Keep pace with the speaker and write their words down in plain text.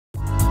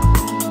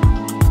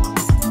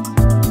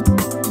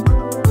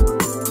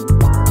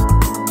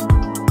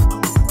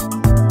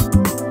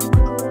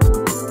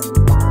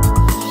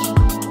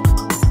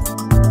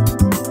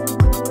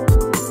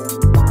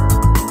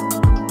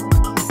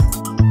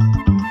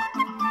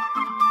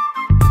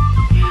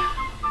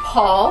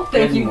Paul,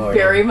 thank you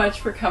very much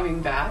for coming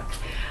back.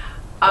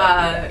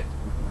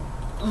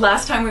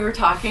 Last time we were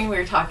talking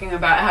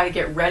about how to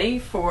get ready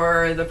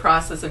for the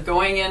process of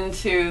going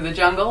into the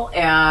jungle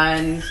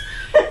and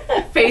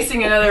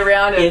facing another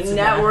round of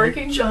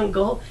networking. Not a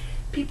jungle.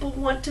 People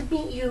want to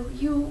meet you.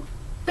 You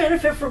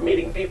benefit from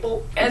meeting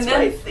people. That's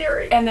my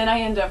theory. And then I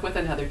end up with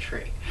another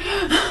tree.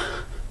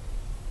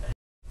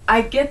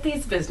 I get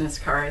these business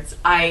cards.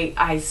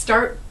 I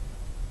start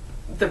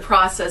the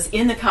process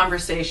in the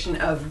conversation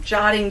of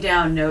jotting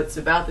down notes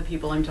about the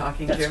people I'm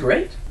talking to. That's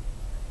great.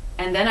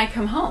 And then I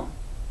come home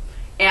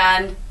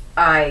and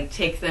I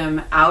take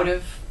them out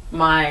of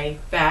my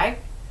bag,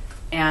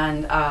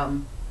 and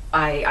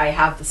I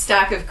have the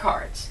stack of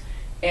cards,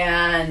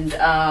 and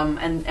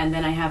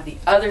then I have the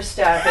other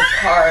stack of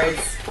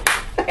cards,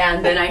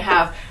 and then I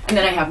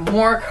have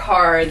more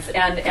cards,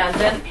 and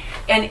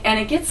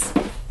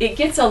it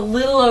gets a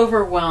little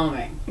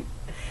overwhelming.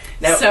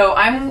 Now, so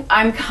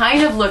I'm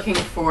kind of looking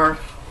for,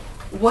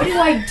 what do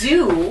I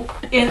do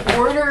in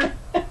order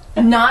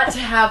not to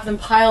have them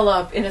pile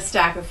up in a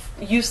stack of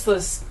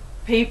useless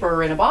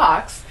paper in a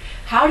box?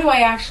 How do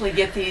I actually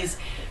get these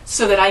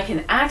so that I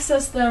can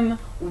access them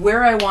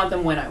where I want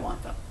them, when I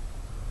want them?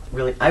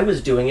 Really, I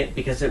was doing it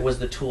because it was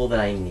the tool that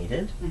I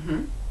needed.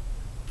 Mm-hmm.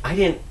 I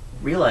didn't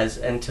realize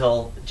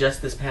until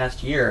just this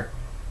past year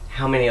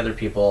how many other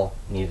people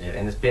needed it.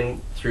 And it's been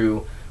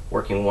through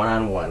working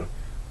one-on-one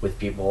with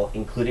people,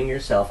 including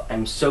yourself.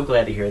 I'm so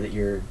glad to hear that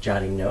you're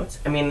jotting notes.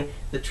 I mean,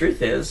 the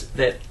truth is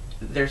that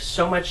there's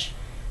so much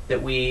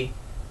that we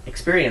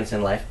experience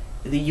in life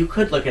that you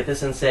could look at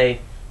this and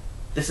say,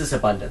 this is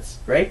abundance,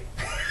 right?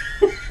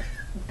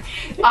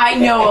 I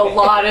know a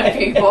lot of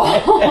people.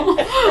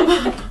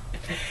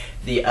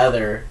 The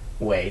other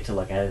way to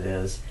look at it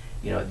is,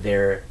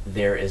 there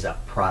is a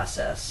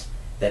process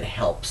that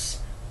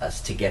helps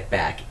us to get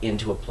back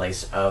into a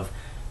place of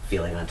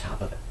feeling on top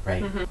of it,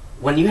 right? Mm-hmm.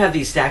 When you have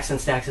these stacks and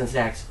stacks and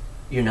stacks,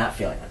 you're not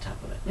feeling on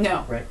top of it.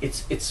 No. Right?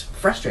 It's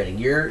frustrating.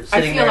 You're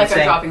sitting there and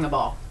saying, I'm dropping the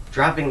ball.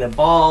 Dropping the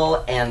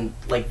ball, and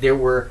like there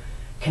were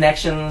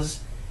connections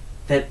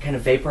that kind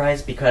of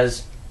vaporized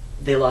because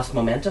they lost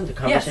momentum, the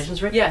conversations,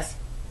 yes. right? Yes.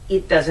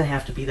 It doesn't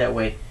have to be that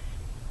way,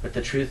 but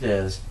the truth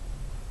is,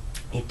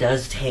 it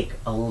does take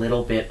a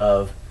little bit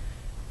of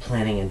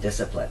planning and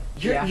discipline.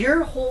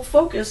 Your whole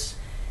focus,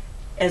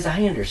 as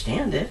I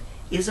understand it,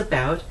 is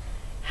about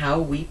how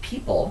we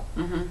people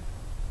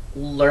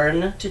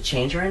learn to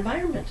change our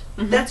environment.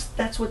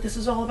 That's what this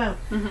is all about.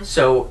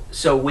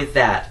 So with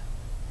that,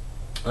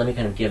 let me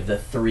kind of give the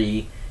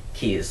 3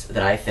 keys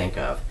that I think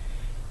of.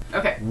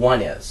 Okay.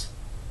 1 is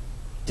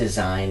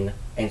design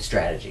and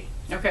strategy.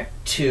 Okay.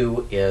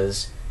 2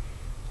 is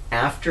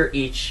after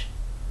each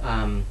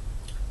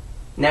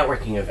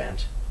networking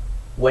event,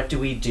 what do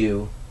we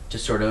do to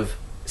sort of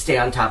stay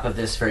on top of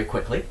this very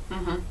quickly?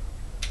 And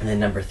then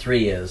number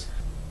 3 is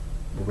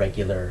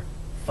regular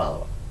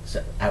follow-up,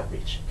 so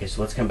outreach. Okay,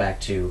 so let's come back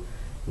to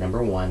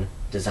number 1,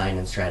 design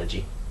and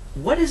strategy.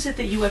 What is it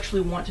that you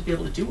actually want to be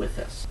able to do with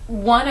this?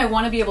 1, I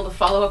want to be able to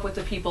follow up with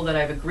the people that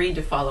I've agreed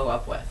to follow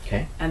up with.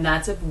 Okay. And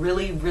that's a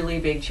really, really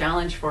big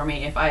challenge for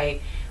me. If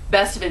I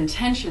best of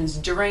intentions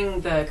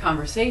during the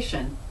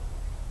conversation,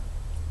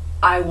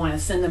 I want to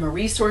send them a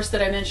resource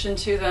that I mentioned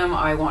to them,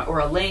 or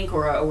a link,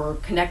 or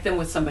connect them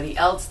with somebody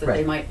else that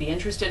they might be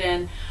interested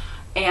in.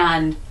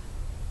 And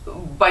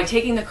by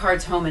taking the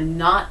cards home and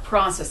not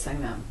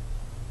processing them,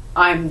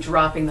 I'm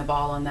dropping the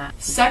ball on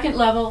that. Second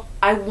level,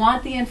 I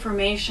want the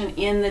information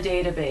in the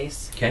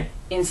database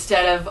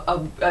instead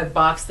of a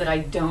box that I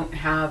don't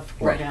have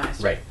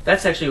organized. Right.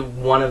 That's actually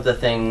one of the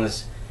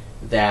things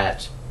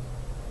that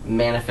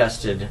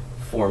manifested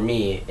for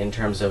me in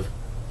terms of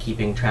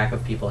keeping track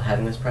of people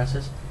having this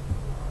process.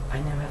 I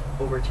now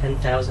have over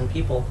 10,000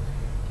 people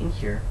in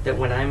here that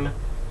when I'm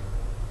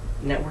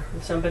networking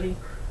with somebody,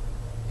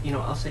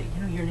 I'll say,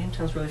 your name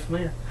sounds really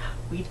familiar.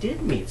 We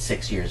did meet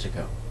 6 years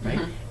ago, right?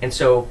 And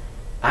so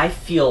I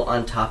feel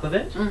on top of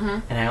it,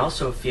 and I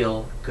also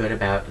feel good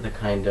about the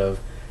kind of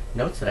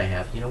notes that I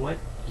have. You know what?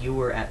 You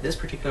were at this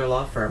particular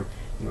law firm,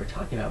 you were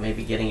talking about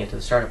maybe getting into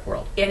the startup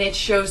world. And it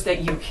shows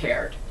that you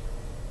cared.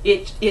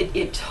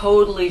 It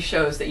totally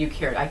shows that you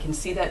cared. I can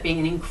see that being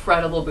an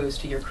incredible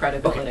boost to your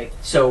credibility. Okay.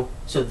 So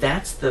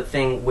that's the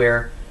thing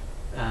where,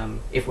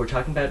 if we're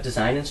talking about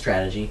design and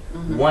strategy,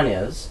 1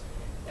 is,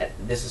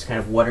 this is kind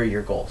of what are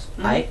your goals.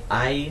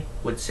 I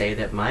would say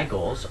that my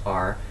goals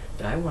are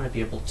that I want to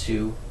be able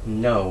to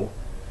know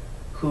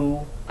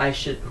who I'm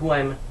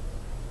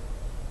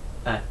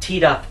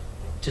teed up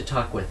to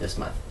talk with this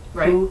month.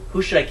 Right.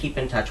 Who should I keep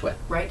in touch with?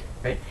 Right.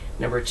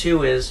 Number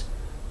 2 is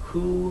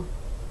who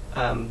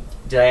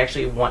did I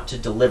actually want to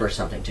deliver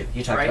something to?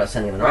 You talked about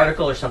sending them an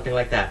article or something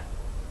like that.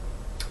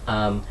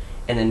 And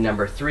then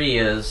number 3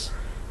 is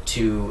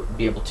to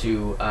be able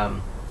to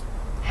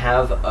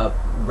have a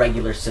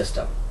regular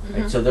system.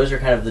 Right? So those are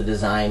kind of the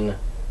design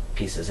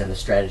pieces and the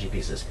strategy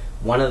pieces.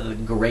 One of the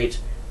great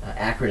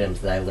acronyms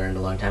that I learned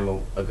a long time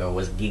ago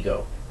was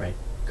GIGO, right?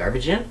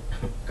 Garbage in,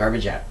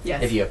 garbage out.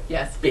 Yes. If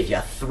you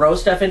throw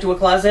stuff into a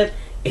closet,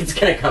 it's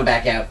going to come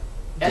back out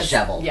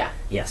disheveled. Yeah.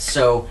 Yes.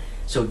 So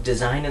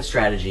design and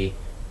strategy,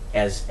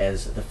 as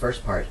the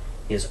first part,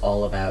 is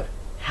all about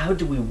how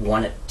do we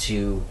want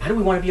to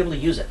be able to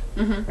use it,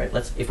 right?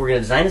 If we're going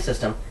to design a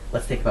system,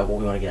 let's think about what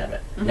we want to get out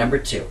of it. Number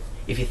two,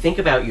 if you think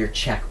about your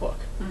checkbook,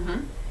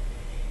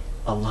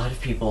 a lot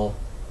of people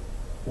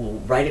will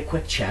write a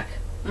quick check,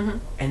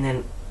 and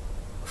then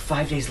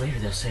 5 days later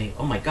they'll say,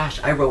 "Oh my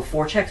gosh, I wrote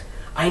 4 checks.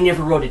 I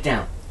never wrote it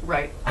down.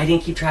 Right. I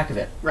didn't keep track of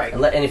it." Right.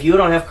 And if you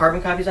don't have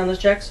carbon copies on those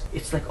checks,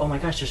 it's like, "Oh my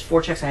gosh, there's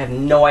 4 checks. I have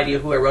no idea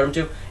who I wrote them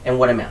to and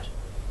what amount."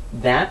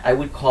 That I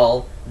would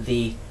call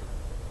the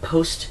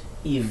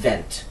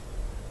post-event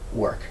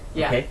work.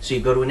 Yeah. Okay. So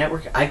you go to a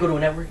network. I go to a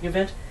networking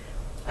event.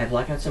 I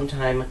block out some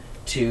time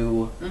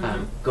to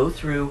go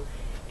through,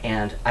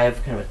 and I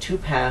have kind of a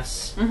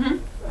 2-pass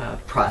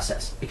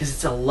process, because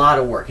it's a lot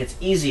of work. It's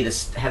easy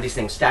to have these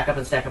things stack up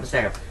and stack up and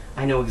stack up.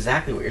 I know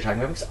exactly what you're talking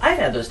about because I've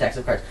had those stacks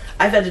of cards.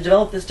 I've had to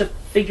develop this to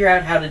figure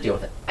out how to deal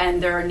with it.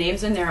 And there are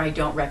names in there I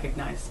don't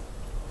recognize.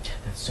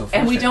 That's so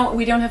And frustrating.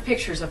 we don't have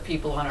pictures of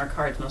people on our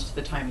cards most of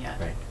the time yet.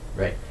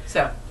 Right.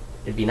 So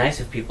It'd be nice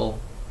if people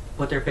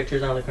put their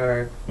pictures on the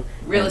card.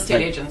 real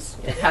estate agents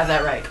have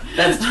that right.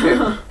 That's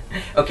true.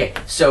 Okay,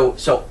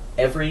 so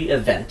every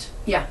event,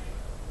 Yeah.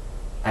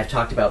 I've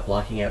talked about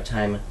blocking out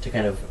time to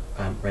kind of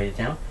write it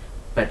down,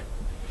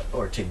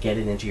 or to get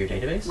it into your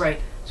database. Right.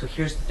 So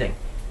here's the thing,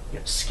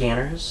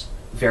 scanners,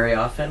 very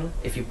often,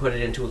 if you put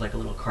it into like a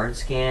little card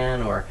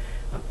scan or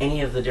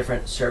any of the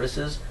different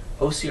services,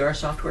 OCR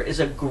software is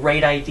a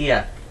great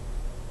idea.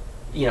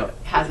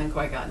 Hasn't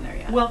quite gotten there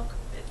yet. Well,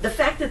 the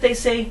fact that they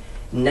say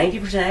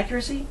 90%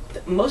 accuracy,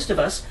 most of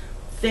us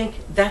think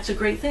that's a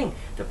great thing.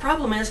 The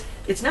problem is,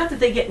 it's not that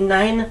they get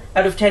 9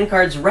 out of 10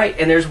 cards right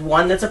and there's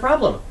one that's a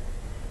problem.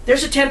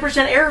 There's a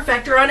 10% error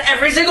factor on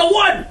every single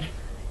one!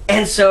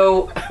 And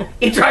so,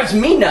 it drives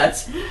me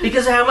nuts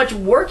because of how much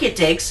work it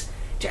takes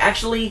to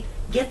actually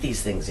get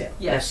these things in.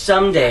 Yeah. Now,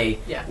 someday,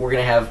 Yeah. we're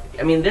going to have,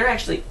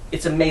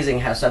 it's amazing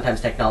how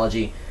sometimes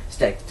technology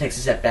takes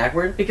a step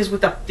backward, because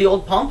with the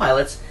old Palm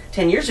Pilots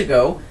 10 years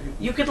ago,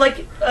 you could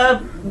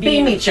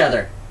beam each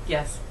other.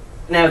 Yes.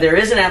 Now, there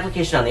is an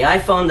application on the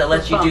iPhone that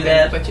lets you do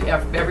that. But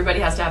everybody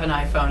has to have an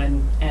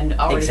iPhone and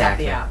already have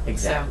the app.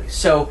 Exactly.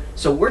 So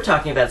we're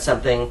talking about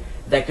something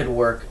that could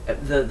work.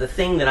 The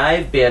thing that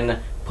I've been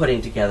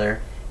putting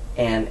together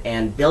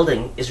and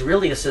building is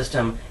really a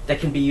system that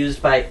can be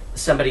used by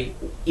somebody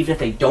even if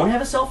they don't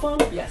have a cell phone.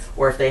 Yes.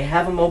 Or if they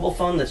have a mobile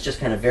phone that's just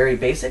kind of very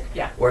basic.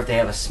 Yeah. Or if they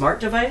have a smart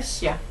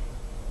device. Yeah.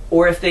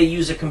 Or if they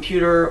use a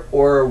computer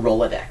or a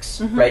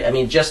Rolodex, right? I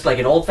mean, just like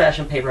an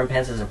old-fashioned paper and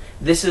pen system.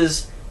 This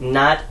is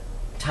not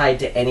tied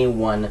to any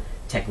one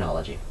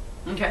technology.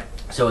 Okay.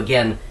 So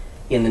again,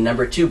 in the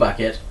number 2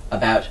 bucket,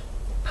 about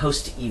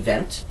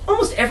post-event,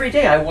 almost every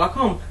day I walk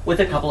home with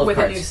a couple of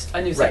cards.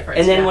 A new set of cards.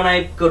 And then when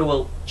I go to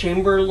a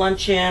chamber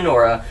luncheon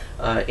or a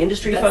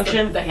industry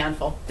function, the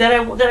handful. then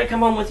I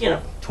come home with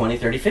 20,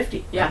 30,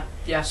 50. Yeah. Right?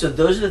 Yeah. So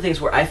those are the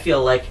things where I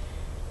feel like,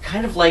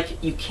 kind of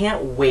like you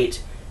can't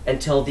wait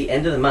until the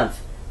end of the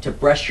month to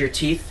brush your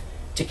teeth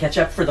to catch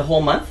up for the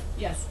whole month.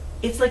 Yes.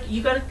 It's like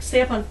you got to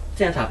stay on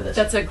top of this.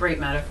 That's a great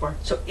metaphor.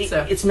 So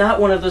it's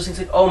not one of those things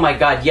like, oh my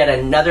God, yet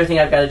another thing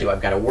I've got to do.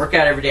 I've got to work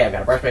out every day. I've got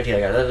to brush my teeth.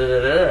 I've got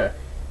to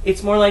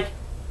It's more like,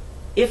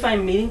 if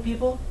I'm meeting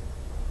people,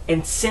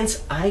 and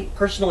since I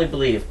personally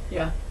believe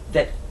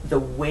that the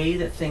way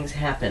that things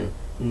happen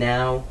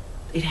now,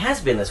 it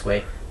has been this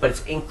way, but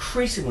it's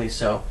increasingly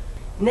so.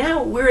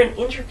 Now we're an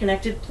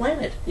interconnected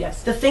planet.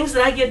 Yes. The things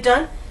that I get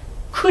done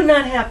could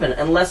not happen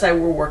unless I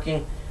were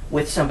working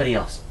with somebody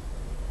else.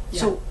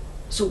 Yeah.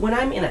 So when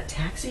I'm in a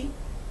taxi,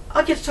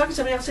 I'll get to talk to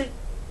somebody. I'll say,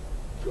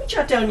 let me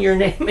jot down your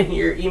name and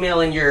your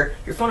email and your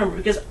phone number,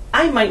 because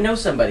I might know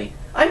somebody.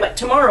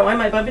 Tomorrow I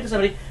might bump into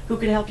somebody who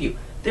could help you.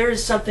 There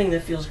is something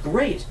that feels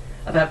great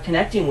about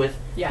connecting with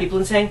people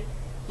and saying,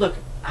 look,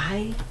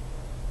 I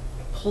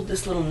pulled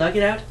this little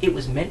nugget out. It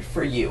was meant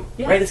for you.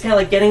 Yes. Right? It's kind of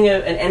like getting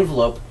an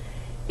envelope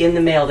in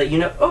the mail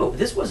that oh,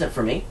 this wasn't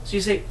for me. So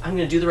you say, I'm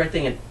going to do the right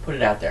thing and put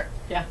it out there.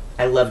 Yeah.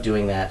 I love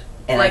doing that.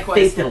 And Likewise.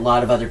 I think that a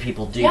lot of other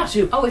people do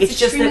too. Oh, it's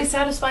just extremely that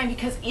satisfying,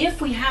 because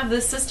if we have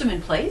this system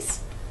in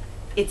place,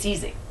 it's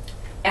easy.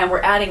 And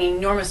we're adding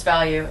enormous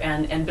value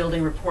and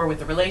building rapport with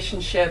the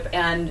relationship,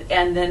 and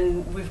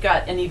then we've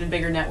got an even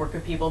bigger network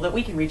of people that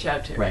we can reach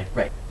out to.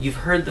 Right. You've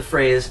heard the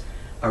phrase,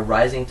 a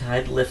rising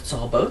tide lifts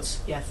all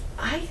boats? Yes.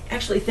 I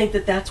actually think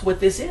that that's what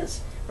this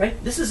is,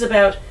 right? This is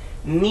about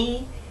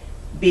me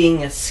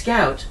being a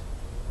scout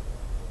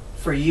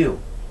for you.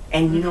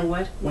 And you know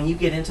what? When you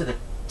get into the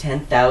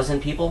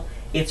 10,000 people,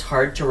 it's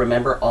hard to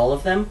remember all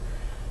of them.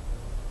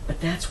 But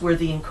that's where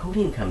the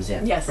encoding comes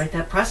in. Yes. Right?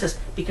 That process.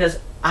 Because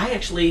I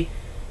actually,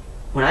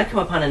 when I come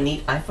upon a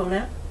neat iPhone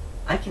app,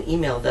 I can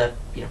email the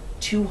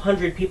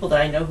 200 people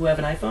that I know who have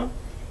an iPhone,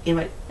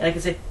 and I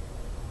can say,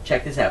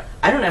 check this out.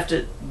 I don't have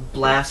to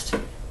blast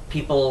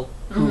people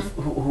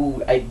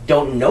who I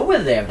don't know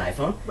whether they have an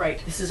iPhone.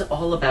 Right. This is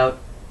all about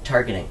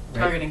targeting. Right?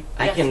 Targeting.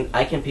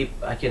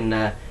 I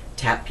can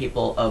tap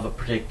people of a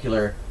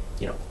particular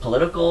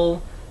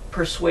political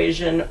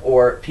persuasion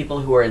or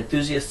people who are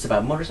enthusiasts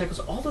about motorcycles,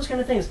 all those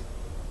kind of things.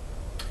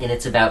 And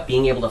it's about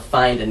being able to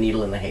find a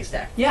needle in the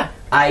haystack. Yeah.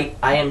 I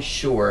am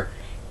sure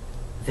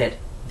that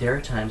there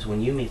are times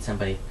when you meet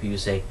somebody who you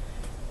say,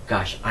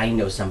 gosh, I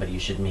know somebody you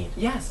should meet.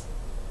 Yes.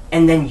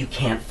 And then you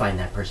can't find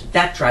that person.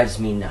 That drives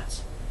me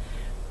nuts.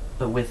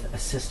 But with a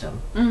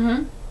system,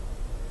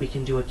 we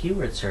can do a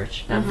keyword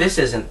search. Now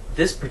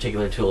this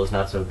particular tool is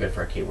not so good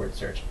for a keyword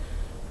search.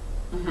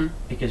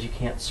 Because you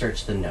can't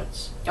search the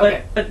notes.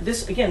 Okay. But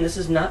this, again, this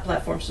is not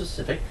platform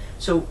specific.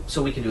 So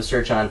we can do a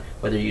search on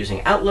whether you're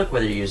using Outlook,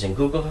 whether you're using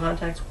Google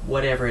Contacts,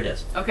 whatever it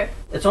is. Okay.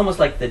 It's almost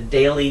like the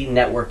daily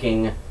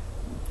networking,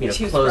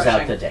 close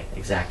out the day.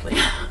 Exactly.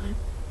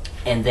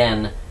 and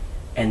then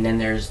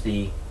there's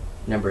the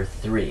number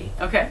 3,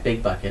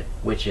 big bucket,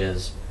 which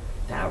is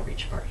the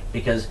outreach part.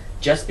 Because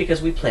just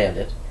because we planned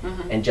it,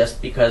 and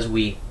just because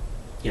we,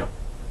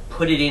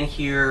 put it in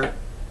here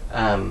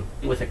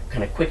with a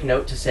kind of quick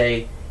note to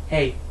say,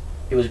 hey,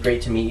 it was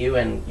great to meet you,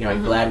 and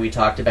I'm glad we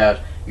talked about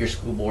your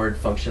school board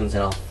functions,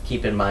 and I'll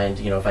keep in mind,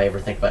 if I ever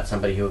think about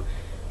somebody who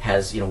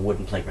has,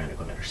 wooden playground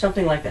equipment or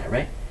something like that,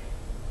 right?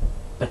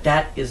 But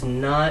that's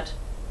not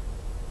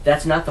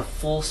the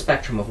full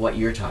spectrum of what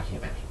you're talking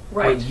about.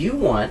 Right. What you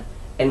want,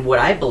 and what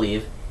I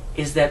believe,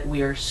 is that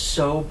we are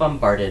so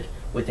bombarded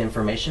with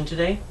information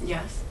today.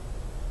 Yes.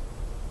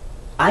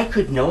 I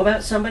could know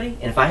about somebody,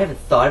 and if I haven't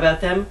thought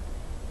about them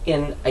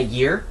in a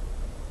year,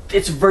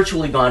 it's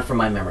virtually gone from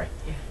my memory.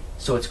 Yeah.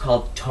 So it's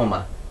called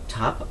TOMA,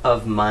 Top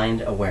of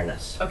Mind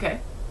Awareness. Okay.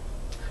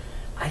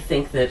 I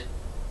think that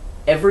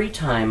every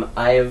time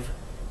I've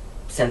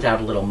sent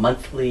out a little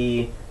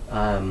monthly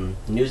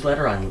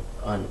newsletter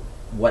on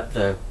what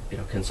the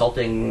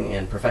consulting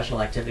and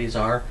professional activities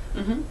are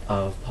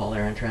of Paul,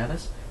 Aaron,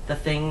 Travis, the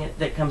thing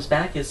that comes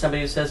back is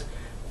somebody who says,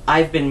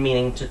 "I've been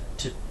meaning to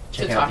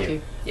check out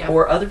you." Yeah.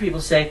 Or other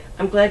people say,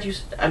 "I'm glad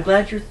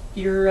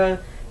your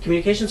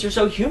communications are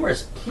so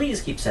humorous.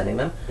 Please keep sending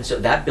them." And so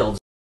that builds.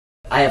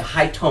 I have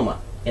high TOMA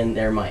in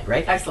their mind,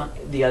 right?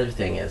 Excellent. The other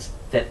thing is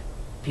that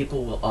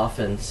people will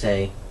often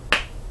say,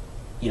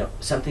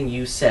 something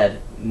you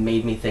said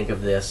made me think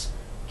of this.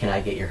 Can I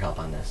get your help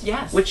on this?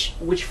 Yes.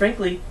 Which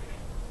frankly,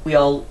 we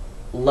all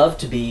love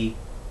to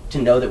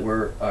know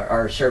that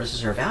our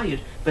services are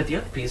valued. But the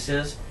other piece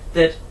is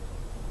that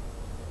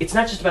it's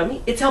not just about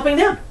me; it's helping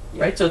them,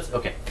 right? So it's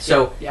okay.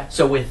 So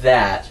so with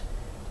that,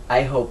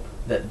 I hope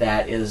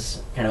that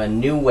is kind of a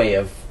new way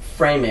of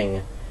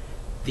framing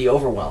the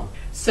overwhelm.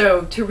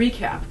 So to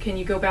recap, can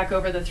you go back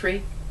over the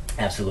 3?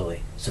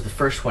 Absolutely. So the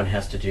first one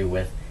has to do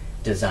with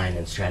design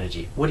and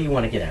strategy. What do you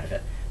want to get out of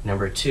it?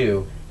 Number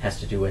 2 has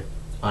to do with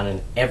on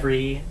an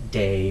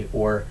everyday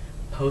or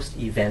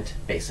post-event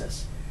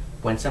basis.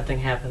 When something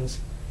happens,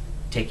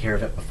 take care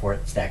of it before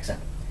it stacks up.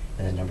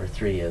 And then number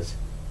 3 is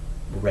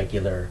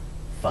regular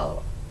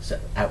follow-up, so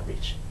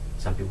outreach.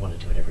 Some people want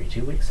to do it every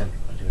 2 weeks, some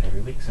people want to do it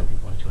every week, some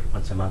people want to do it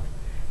once a month.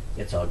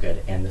 It's all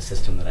good, and the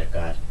system that I've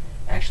got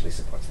actually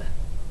supports that.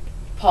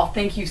 Paul,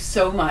 thank you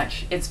so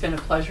much. It's been a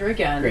pleasure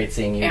again. Great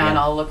seeing you and again.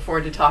 I'll look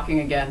forward to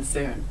talking again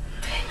soon.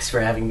 Thanks for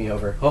having me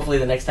over. Hopefully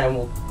the next time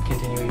we'll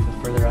continue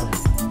even further on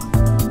it.